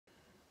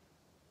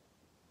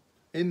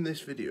In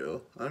this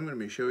video, I'm going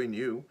to be showing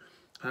you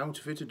how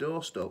to fit a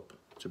doorstop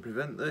to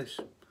prevent this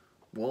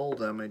wall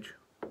damage.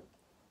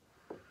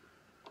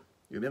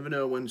 You never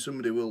know when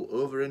somebody will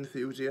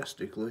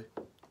over-enthusiastically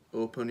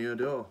open your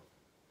door.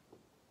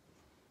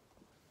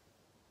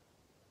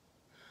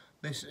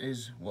 This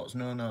is what's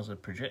known as a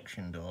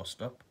projection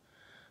doorstop.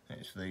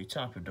 It's the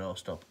type of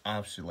doorstop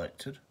I've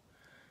selected.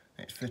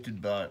 It's fitted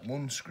by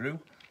one screw.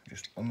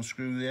 Just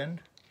unscrew the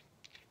end.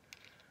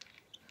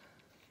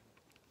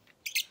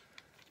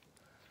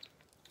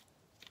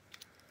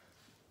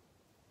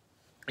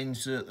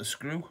 Insert the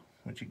screw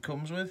which it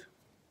comes with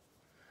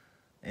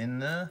in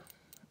there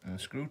and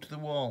screw to the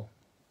wall.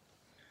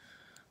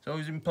 It's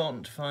always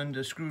important to find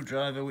a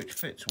screwdriver which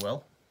fits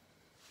well.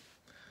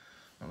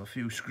 I have a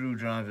few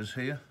screwdrivers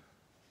here.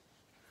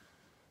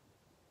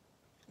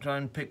 Try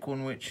and pick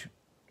one which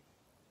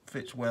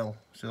fits well.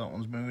 So that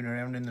one's moving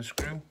around in the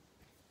screw.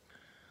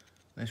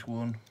 This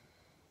one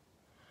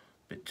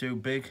a bit too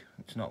big.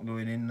 It's not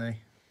going in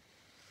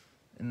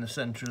the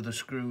centre of the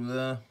screw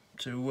there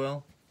too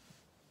well.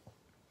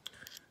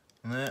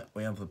 And there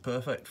we have the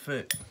perfect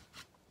fit.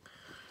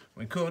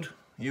 We could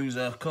use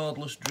our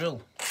cordless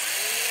drill,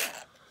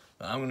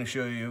 but I'm going to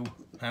show you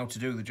how to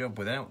do the job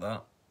without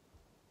that.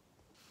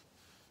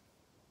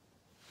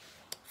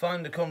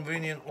 Find a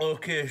convenient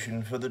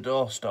location for the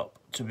doorstop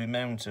to be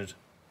mounted.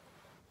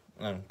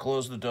 Then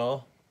close the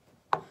door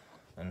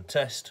and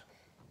test.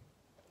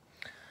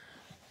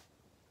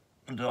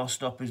 The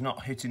doorstop is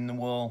not hitting the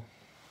wall.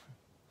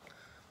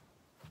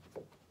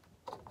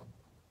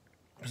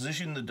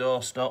 Position the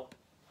doorstop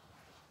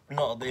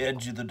not at the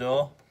edge of the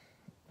door.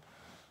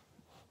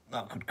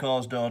 That could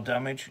cause door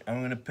damage. I'm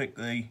going to pick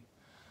the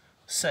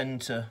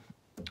centre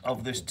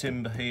of this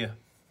timber here.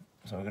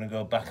 So we're going to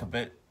go back a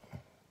bit.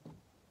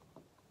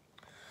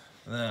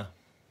 There.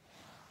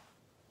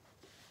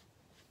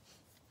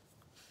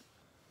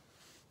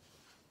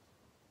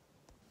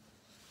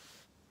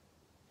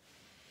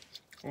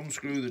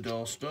 Unscrew the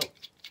doorstop.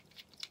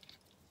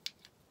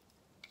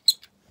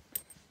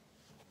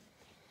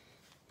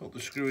 Put the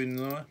screw in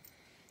there.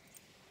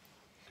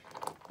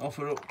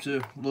 Offer up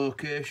to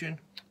location,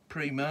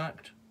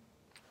 pre-marked.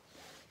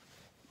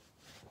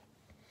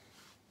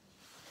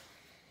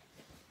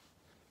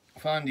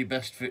 Find your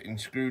best fitting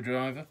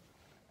screwdriver.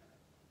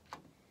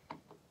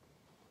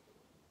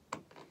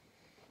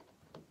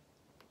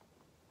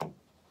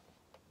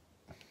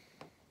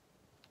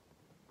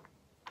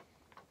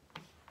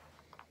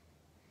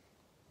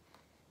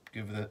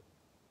 Give the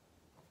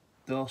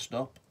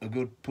doorstop a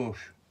good push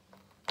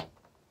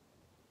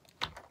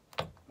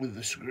with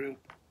the screw.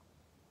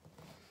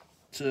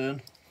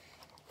 Turn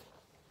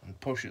and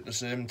push at the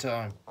same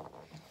time.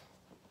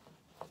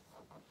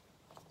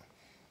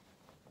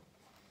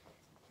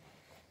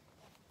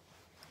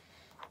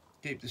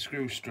 Keep the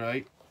screw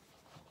straight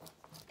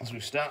as we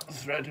start the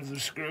thread of the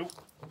screw.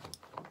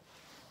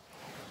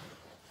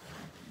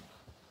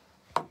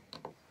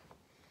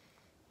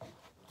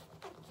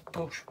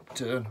 Push,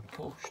 turn,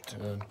 push,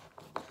 turn.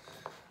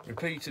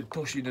 Repeated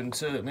pushing and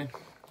turning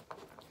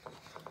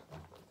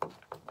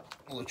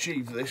will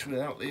achieve this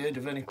without the aid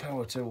of any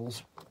power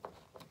tools.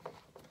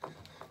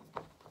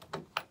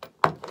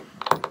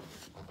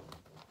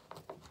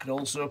 Could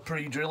also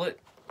pre-drill it.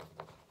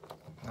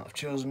 I've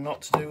chosen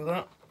not to do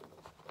that.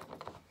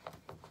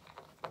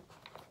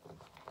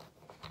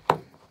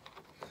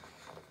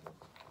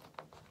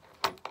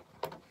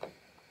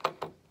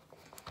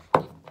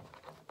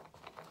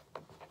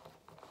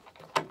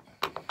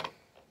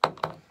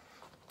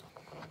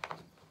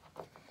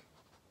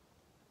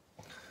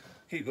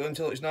 Keep going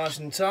until it's nice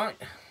and tight.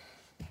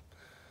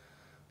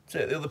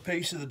 Take the other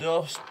piece of the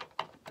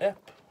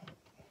doorstep.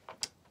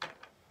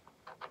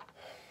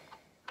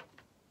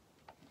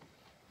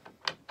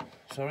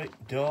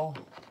 Door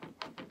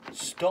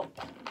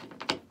stop.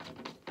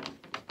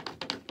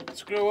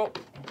 Screw up.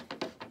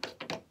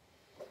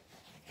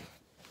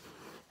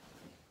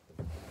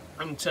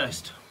 And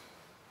test.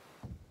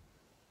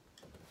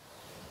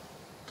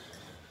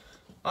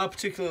 I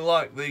particularly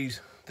like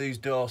these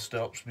door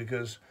stops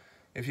because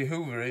if you're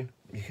hoovering,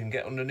 you can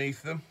get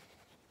underneath them.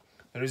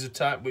 There is a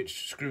type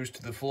which screws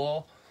to the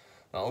floor.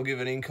 That'll give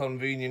an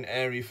inconvenient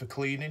area for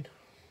cleaning.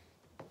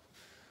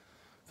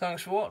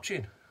 Thanks for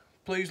watching.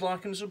 Please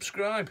like and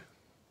subscribe.